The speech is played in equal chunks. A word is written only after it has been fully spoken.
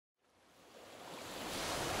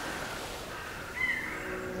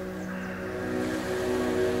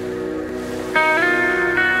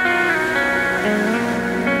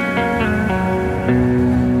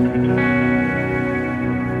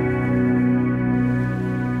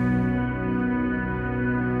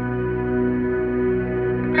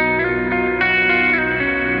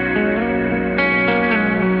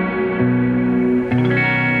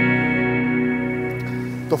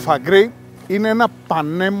φαγκρί είναι ένα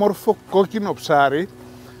πανέμορφο κόκκινο ψάρι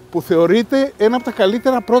που θεωρείται ένα από τα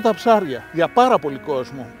καλύτερα πρώτα ψάρια για πάρα πολύ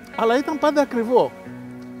κόσμο, αλλά ήταν πάντα ακριβό.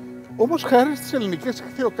 Όμως χάρη στις ελληνικές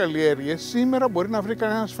ηχθειοκαλλιέργειες σήμερα μπορεί να βρει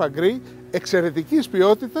κανένας φαγκρί εξαιρετικής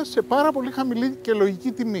ποιότητας σε πάρα πολύ χαμηλή και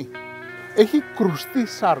λογική τιμή. Έχει κρουστή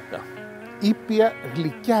σάρκα, ήπια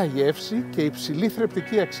γλυκιά γεύση και υψηλή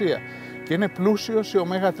θρεπτική αξία και είναι πλούσιο σε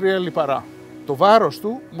ω3 λιπαρά. Το βάρος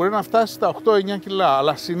του μπορεί να φτάσει στα 8-9 κιλά,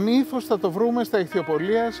 αλλά συνήθως θα το βρούμε στα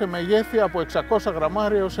ηχθειοπωλεία σε μεγέθη από 600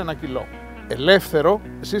 γραμμάρια έως 1 κιλό. Ελεύθερο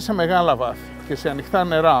ζει σε μεγάλα βάθη και σε ανοιχτά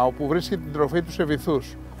νερά όπου βρίσκει την τροφή του σε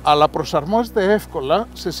βυθούς, αλλά προσαρμόζεται εύκολα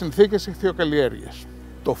σε συνθήκες ηχθειοκαλλιέργειας.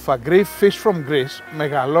 Το φαγκρί Fish from Greece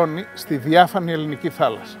μεγαλώνει στη διάφανη ελληνική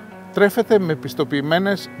θάλασσα. Τρέφεται με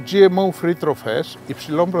πιστοποιημένες GMO-free τροφές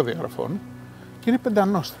υψηλών προδιαγραφών και είναι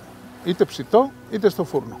πεντανόστιμο, είτε ψητό είτε στο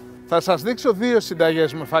φούρνο. Θα σας δείξω δύο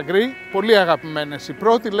συνταγές με φαγκρί, πολύ αγαπημένες. Η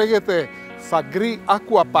πρώτη λέγεται φαγκρί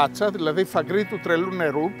acquapaccia, δηλαδή φαγκρί του τρελού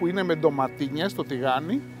νερού, που είναι με ντοματίνια στο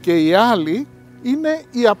τηγάνι. Και η άλλη είναι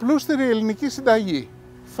η απλούστερη ελληνική συνταγή,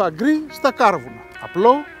 φαγκρί στα κάρβουνα.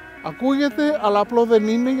 Απλό ακούγεται, αλλά απλό δεν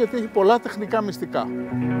είναι, γιατί έχει πολλά τεχνικά μυστικά.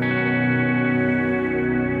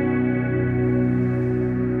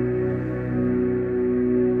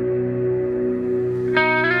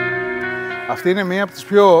 Αυτή είναι μία από τις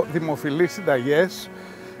πιο δημοφιλείς συνταγές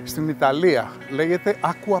στην Ιταλία. Λέγεται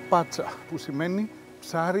acquapaccia, που σημαίνει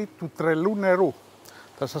ψάρι του τρελού νερού.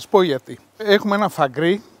 Θα σας πω γιατί. Έχουμε ένα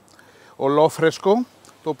φαγκρί ολόφρεσκο,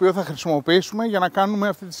 το οποίο θα χρησιμοποιήσουμε για να κάνουμε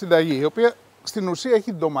αυτή τη συνταγή, η οποία στην ουσία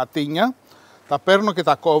έχει ντοματίνια. Τα παίρνω και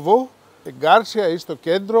τα κόβω, εγκάρσια ή στο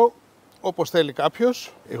κέντρο, όπως θέλει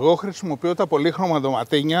κάποιος. Εγώ χρησιμοποιώ τα πολύχρωμα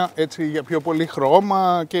ντοματίνια, έτσι για πιο πολύ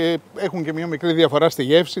χρώμα και έχουν και μια μικρή διαφορά στη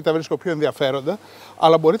γεύση, τα βρίσκω πιο ενδιαφέροντα.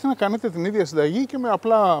 Αλλά μπορείτε να κάνετε την ίδια συνταγή και με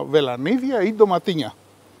απλά βελανίδια ή ντοματίνια.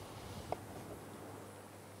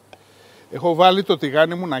 Έχω βάλει το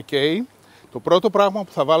τηγάνι μου να καίει. Το πρώτο πράγμα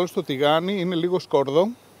που θα βάλω στο τηγάνι είναι λίγο σκόρδο.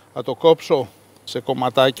 Θα το κόψω σε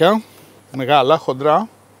κομματάκια, μεγάλα, χοντρά.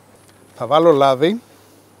 Θα βάλω λάδι.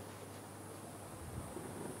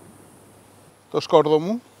 Το σκόρδο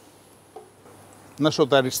μου να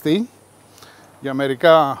σοταριστεί για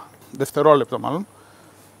μερικά δευτερόλεπτα μάλλον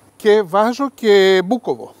και βάζω και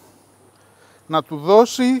μπούκοβο να του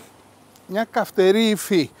δώσει μια καυτερή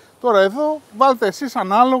υφή. Τώρα εδώ βάλτε εσείς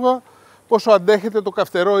ανάλογα πόσο αντέχετε το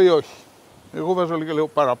καυτερό ή όχι. Εγώ βάζω λίγο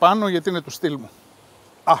παραπάνω γιατί είναι του στυλ μου.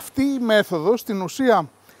 Αυτή η μέθοδος στην ουσία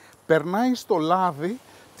περνάει στο λάδι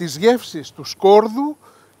τις γεύσεις του σκόρδου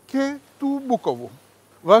και του μπούκοβου.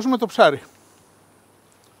 Βάζουμε το ψάρι.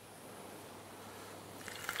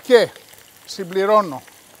 Και συμπληρώνω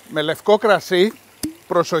με λευκό κρασί,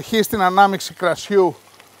 προσοχή στην ανάμιξη κρασιού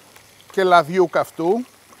και λαδιού καυτού,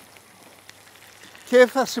 και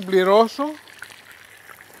θα συμπληρώσω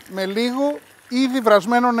με λίγο ήδη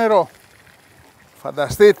βρασμένο νερό.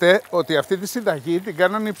 Φανταστείτε ότι αυτή τη συνταγή την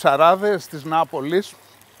κάνανε οι ψαράδες της Νάπολης,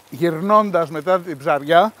 γυρνώντας μετά την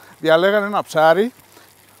ψαριά, διαλέγανε ένα ψάρι,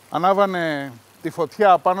 ανάβανε τη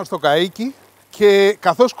φωτιά πάνω στο καΐκι και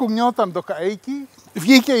καθώς κουμιόταν το καΐκι,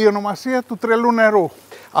 βγήκε η ονομασία του τρελού νερού.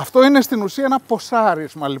 Αυτό είναι στην ουσία ένα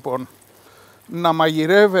ποσάρισμα λοιπόν. Να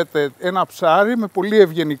μαγειρεύετε ένα ψάρι με πολύ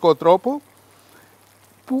ευγενικό τρόπο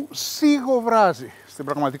που σιγοβράζει στην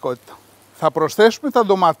πραγματικότητα. Θα προσθέσουμε τα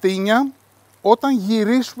ντοματίνια όταν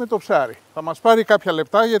γυρίσουμε το ψάρι. Θα μας πάρει κάποια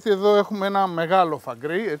λεπτά γιατί εδώ έχουμε ένα μεγάλο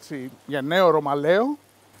φαγκρί, έτσι, για νέο ρωμαλαίο.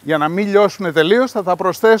 Για να μην λιώσουν τελείως θα τα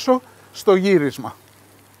προσθέσω στο γύρισμα.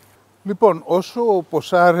 Λοιπόν, όσο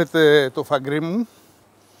ποσάρετε το φαγκρί μου,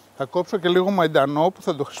 θα κόψω και λίγο μαϊντανό που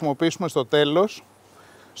θα το χρησιμοποιήσουμε στο τέλος,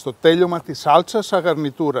 στο τέλειωμα της σάλτσας σαν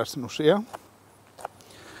γαρνιτούρα στην ουσία.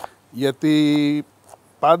 Γιατί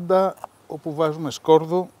πάντα όπου βάζουμε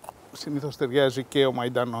σκόρδο συνήθως ταιριάζει και ο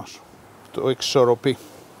μαϊντανός. Το εξισορροπεί.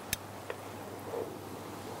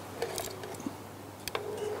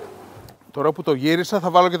 Τώρα που το γύρισα θα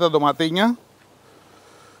βάλω και τα ντοματίνια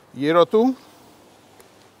γύρω του.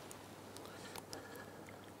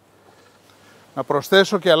 Να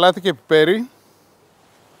προσθέσω και αλάτι και πιπέρι.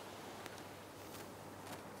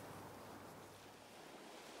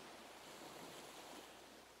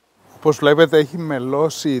 Όπως βλέπετε έχει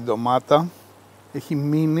μελώσει η ντομάτα, έχει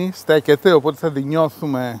μείνει, στέκεται, οπότε θα τη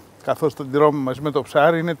νιώθουμε καθώς την τρώμε μαζί με το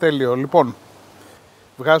ψάρι, είναι τέλειο. Λοιπόν,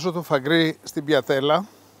 βγάζω το φαγκρί στην πιατέλα,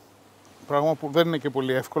 πράγμα που δεν είναι και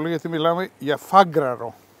πολύ εύκολο γιατί μιλάμε για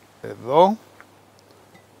φάγκραρο. Εδώ,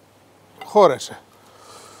 χώρεσε.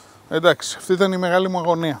 Εντάξει, αυτή ήταν η μεγάλη μου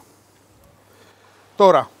αγωνία.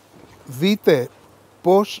 Τώρα, δείτε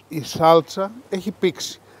πως η σάλτσα έχει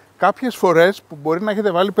πήξει. Κάποιες φορές που μπορεί να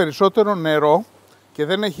έχετε βάλει περισσότερο νερό και και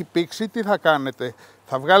δεν έχει πήξει, τι θα κάνετε?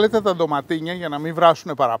 Θα βγάλετε τα ντοματίνια για να μην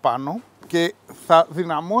βράσουν παραπάνω και θα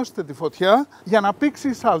δυναμώσετε τη φωτιά για να πήξει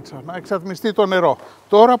η σάλτσα, να εξατμιστεί το νερό.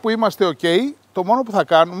 Τώρα που είμαστε ok, το μόνο που θα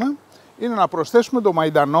κάνουμε είναι να προσθέσουμε το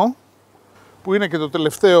μαϊντανό, που είναι και το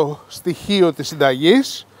τελευταίο στοιχείο της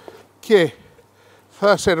συνταγής, και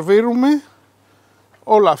θα σερβίρουμε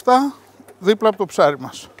όλα αυτά δίπλα από το ψάρι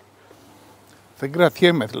μας. Δεν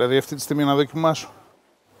κρατιέμαι δηλαδή αυτή τη στιγμή να δοκιμάσω.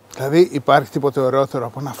 Δηλαδή υπάρχει τίποτε ωραιότερο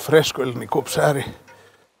από ένα φρέσκο ελληνικό ψάρι.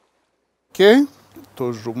 Και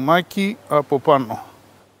το ζουμάκι από πάνω.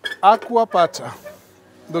 Άκουα πάτσα.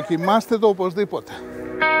 Δοκιμάστε το οπωσδήποτε.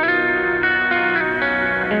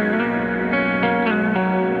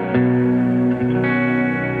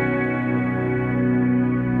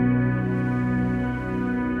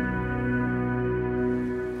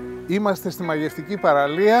 Είμαστε στη μαγευτική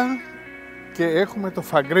παραλία και έχουμε το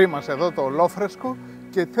φαγκρί μας εδώ, το ολόφρεσκο,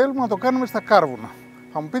 και θέλουμε να το κάνουμε στα κάρβουνα.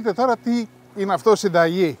 Θα μου πείτε τώρα τι είναι αυτό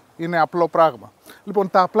συνταγή, είναι απλό πράγμα. Λοιπόν,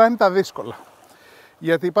 τα απλά είναι τα δύσκολα,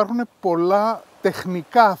 γιατί υπάρχουν πολλά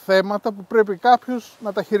τεχνικά θέματα που πρέπει κάποιος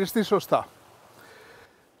να τα χειριστεί σωστά.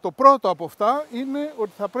 Το πρώτο από αυτά είναι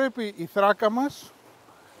ότι θα πρέπει η θράκα μας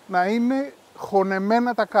να είναι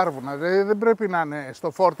χωνεμένα τα κάρβουνα, δηλαδή δεν πρέπει να είναι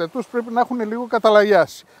στο φόρτε τους, πρέπει να έχουν λίγο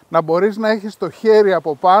καταλαγιάσει. Να μπορείς να έχεις το χέρι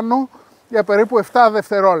από πάνω για περίπου 7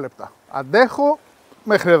 δευτερόλεπτα. Αντέχω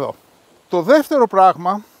μέχρι εδώ. Το δεύτερο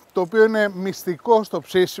πράγμα, το οποίο είναι μυστικό στο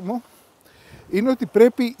ψήσιμο, είναι ότι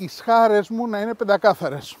πρέπει οι σχάρες μου να είναι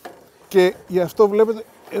πεντακάθαρες. Και γι' αυτό βλέπετε,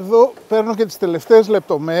 εδώ παίρνω και τις τελευταίες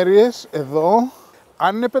λεπτομέρειες, εδώ.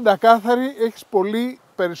 Αν είναι πεντακάθαρη, έχεις πολύ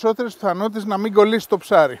περισσότερες πιθανότητες να μην κολλήσει το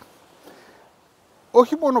ψάρι.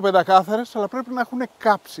 Όχι μόνο πεντακάθαρες, αλλά πρέπει να έχουν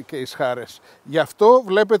κάψει και οι σχάρες. Γι' αυτό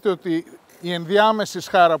βλέπετε ότι η ενδιάμεση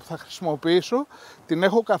σχάρα που θα χρησιμοποιήσω την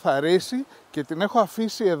έχω καθαρίσει και την έχω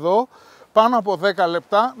αφήσει εδώ πάνω από 10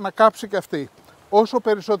 λεπτά να κάψει και αυτή. Όσο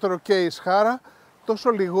περισσότερο καίει η σχάρα, τόσο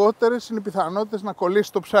λιγότερες είναι οι πιθανότητες να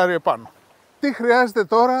κολλήσει το ψάρι επάνω. Τι χρειάζεται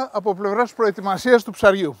τώρα από πλευράς προετοιμασίας του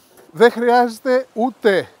ψαριού? Δεν χρειάζεται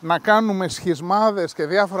ούτε να κάνουμε σχισμάδες και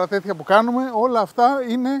διάφορα τέτοια που κάνουμε, όλα αυτά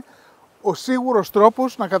είναι ο σίγουρος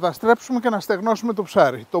τρόπος να καταστρέψουμε και να στεγνώσουμε το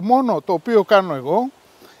ψάρι. Το μόνο το οποίο κάνω εγώ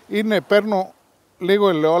είναι παίρνω λίγο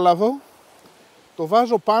ελαιόλαδο, το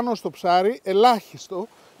βάζω πάνω στο ψάρι, ελάχιστο,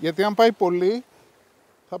 γιατί αν πάει πολύ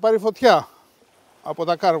θα πάρει φωτιά από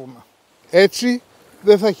τα κάρβουνα. Έτσι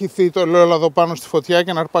δεν θα χυθεί το ελαιόλαδο πάνω στη φωτιά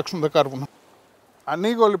και να αρπάξουν τα κάρβουνα.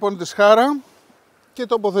 Ανοίγω λοιπόν τη σχάρα και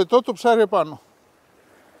τοποθετώ το ψάρι επάνω.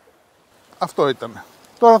 Αυτό ήταν.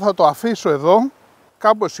 Τώρα θα το αφήσω εδώ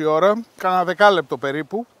κάμποση ώρα, κάνα δεκάλεπτο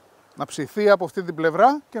περίπου, να ψηθεί από αυτή την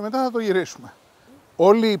πλευρά και μετά θα το γυρίσουμε.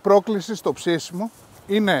 Όλη η πρόκληση στο ψήσιμο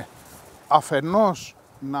είναι αφενός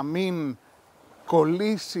να μην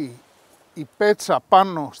κολλήσει η πέτσα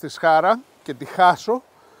πάνω στη σχάρα και τη χάσω,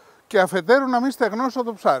 και αφετέρου να μην στεγνώσω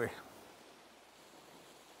το ψάρι.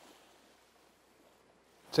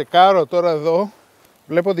 Τσεκάρω τώρα εδώ,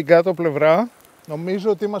 βλέπω την κάτω πλευρά, νομίζω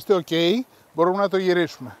ότι είμαστε ok, μπορούμε να το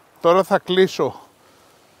γυρίσουμε. Τώρα θα κλείσω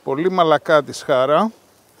πολύ μαλακά τη σχάρα,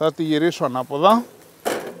 θα τη γυρίσω ανάποδα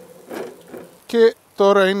και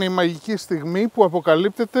τώρα είναι η μαγική στιγμή που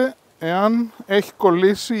αποκαλύπτεται εάν έχει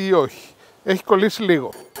κολλήσει ή όχι. Έχει κολλήσει λίγο.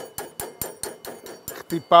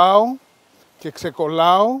 Χτυπάω και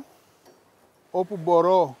ξεκολλάω όπου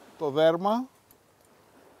μπορώ το δέρμα.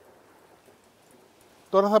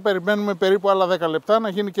 Τώρα θα περιμένουμε περίπου άλλα 10 λεπτά να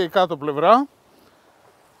γίνει και η κάτω πλευρά.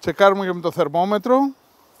 Τσεκάρουμε και με το θερμόμετρο.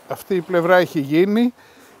 Αυτή η πλευρά έχει γίνει.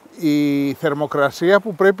 Η θερμοκρασία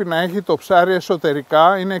που πρέπει να έχει το ψάρι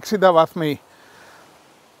εσωτερικά είναι 60 βαθμοί.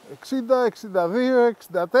 60, 62,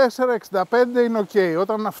 64, 65 είναι ok.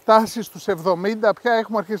 Όταν φτάσει στους 70 πια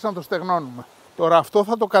έχουμε αρχίσει να το στεγνώνουμε. Τώρα αυτό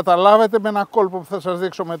θα το καταλάβετε με ένα κόλπο που θα σας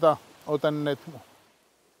δείξω μετά, όταν είναι έτοιμο.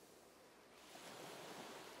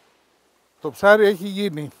 Το ψάρι έχει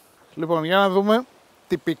γίνει. Λοιπόν, για να δούμε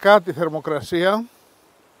τυπικά τη θερμοκρασία.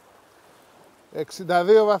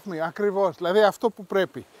 62 βαθμοί, ακριβώς, δηλαδή αυτό που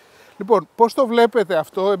πρέπει. Λοιπόν, πώς το βλέπετε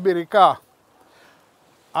αυτό εμπειρικά?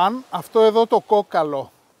 Αν αυτό εδώ το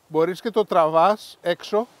κόκαλο μπορείς και το τραβάς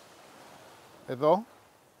έξω, εδώ,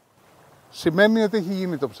 σημαίνει ότι έχει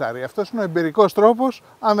γίνει το ψάρι. Αυτός είναι ο εμπειρικός τρόπος,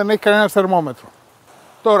 αν δεν έχει κανένα θερμόμετρο.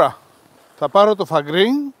 Τώρα, θα πάρω το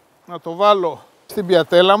φαγκρί, να το βάλω στην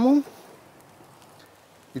πιατέλα μου.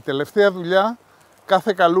 Η τελευταία δουλειά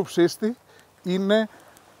κάθε καλού ψήστη είναι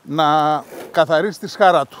να καθαρίσει τη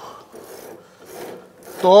σχάρα του.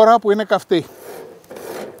 Τώρα που είναι καυτή.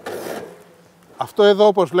 Αυτό εδώ,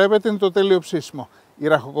 όπως βλέπετε, είναι το τέλειο ψήσιμο. Η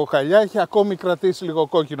ραχοκοκαλιά έχει ακόμη κρατήσει λίγο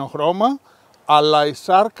κόκκινο χρώμα, αλλά η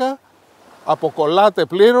σάρκα αποκολλάται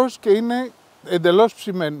πλήρως και είναι εντελώς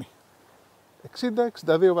ψημένη.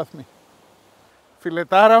 60-62 βαθμοί.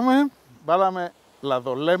 Φιλετάραμε, βάλαμε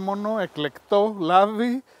λαδολέμονο, εκλεκτό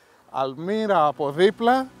λάδι, αλμύρα από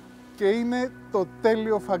δίπλα και είναι το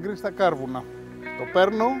τέλειο φαγκρί στα κάρβουνα. Το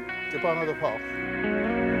παίρνω και πάω να το φάω.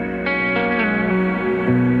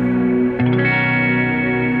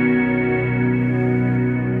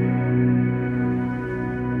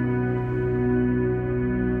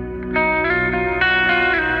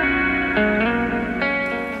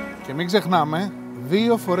 Και μην ξεχνάμε,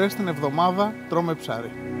 2 φορές την εβδομάδα τρώμε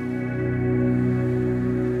ψάρι.